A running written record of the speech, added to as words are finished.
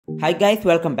Hi guys,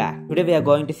 welcome back. Today we are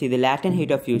going to see the latent heat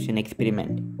of fusion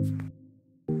experiment.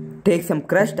 Take some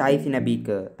crushed ice in a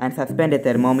beaker and suspend a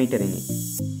thermometer in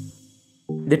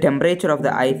it. The temperature of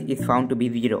the ice is found to be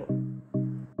 0.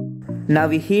 Now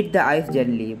we heat the ice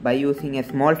gently by using a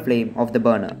small flame of the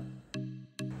burner.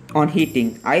 On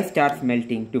heating, ice starts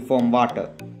melting to form water.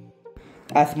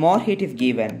 As more heat is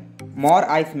given, more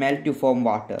ice melts to form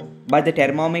water, but the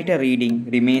thermometer reading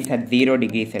remains at 0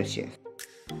 degrees Celsius.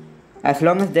 As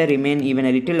long as there remains even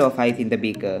a little of ice in the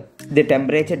beaker, the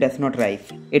temperature does not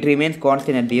rise. It remains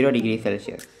constant at 0 degrees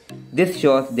Celsius. This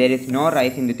shows there is no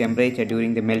rise in the temperature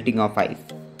during the melting of ice.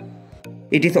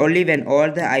 It is only when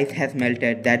all the ice has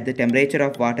melted that the temperature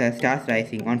of water starts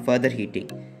rising on further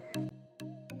heating.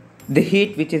 The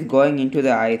heat which is going into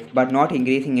the ice but not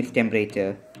increasing its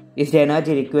temperature is the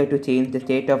energy required to change the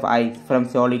state of ice from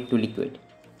solid to liquid.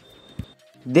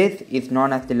 This is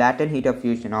known as the latent heat of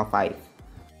fusion of ice.